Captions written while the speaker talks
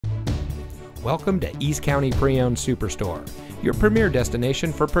Welcome to East County Pre-Owned Superstore, your premier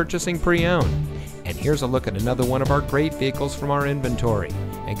destination for purchasing pre-owned. And here's a look at another one of our great vehicles from our inventory.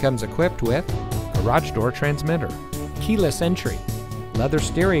 It comes equipped with garage door transmitter, keyless entry, leather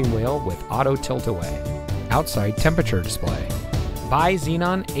steering wheel with auto tilt-away, outside temperature display,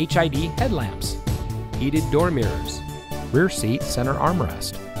 bi-xenon HID headlamps, heated door mirrors, rear seat center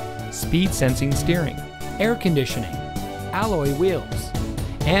armrest, speed sensing steering, air conditioning, alloy wheels,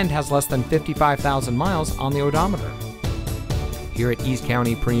 and has less than 55,000 miles on the odometer. Here at East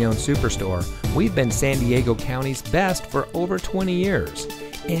County Pre-Owned Superstore, we've been San Diego County's best for over 20 years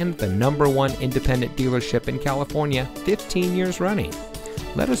and the #1 independent dealership in California 15 years running.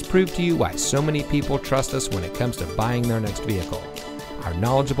 Let us prove to you why so many people trust us when it comes to buying their next vehicle. Our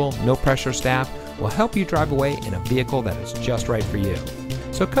knowledgeable, no-pressure staff will help you drive away in a vehicle that is just right for you.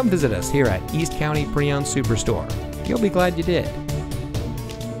 So come visit us here at East County Pre-Owned Superstore. You'll be glad you did.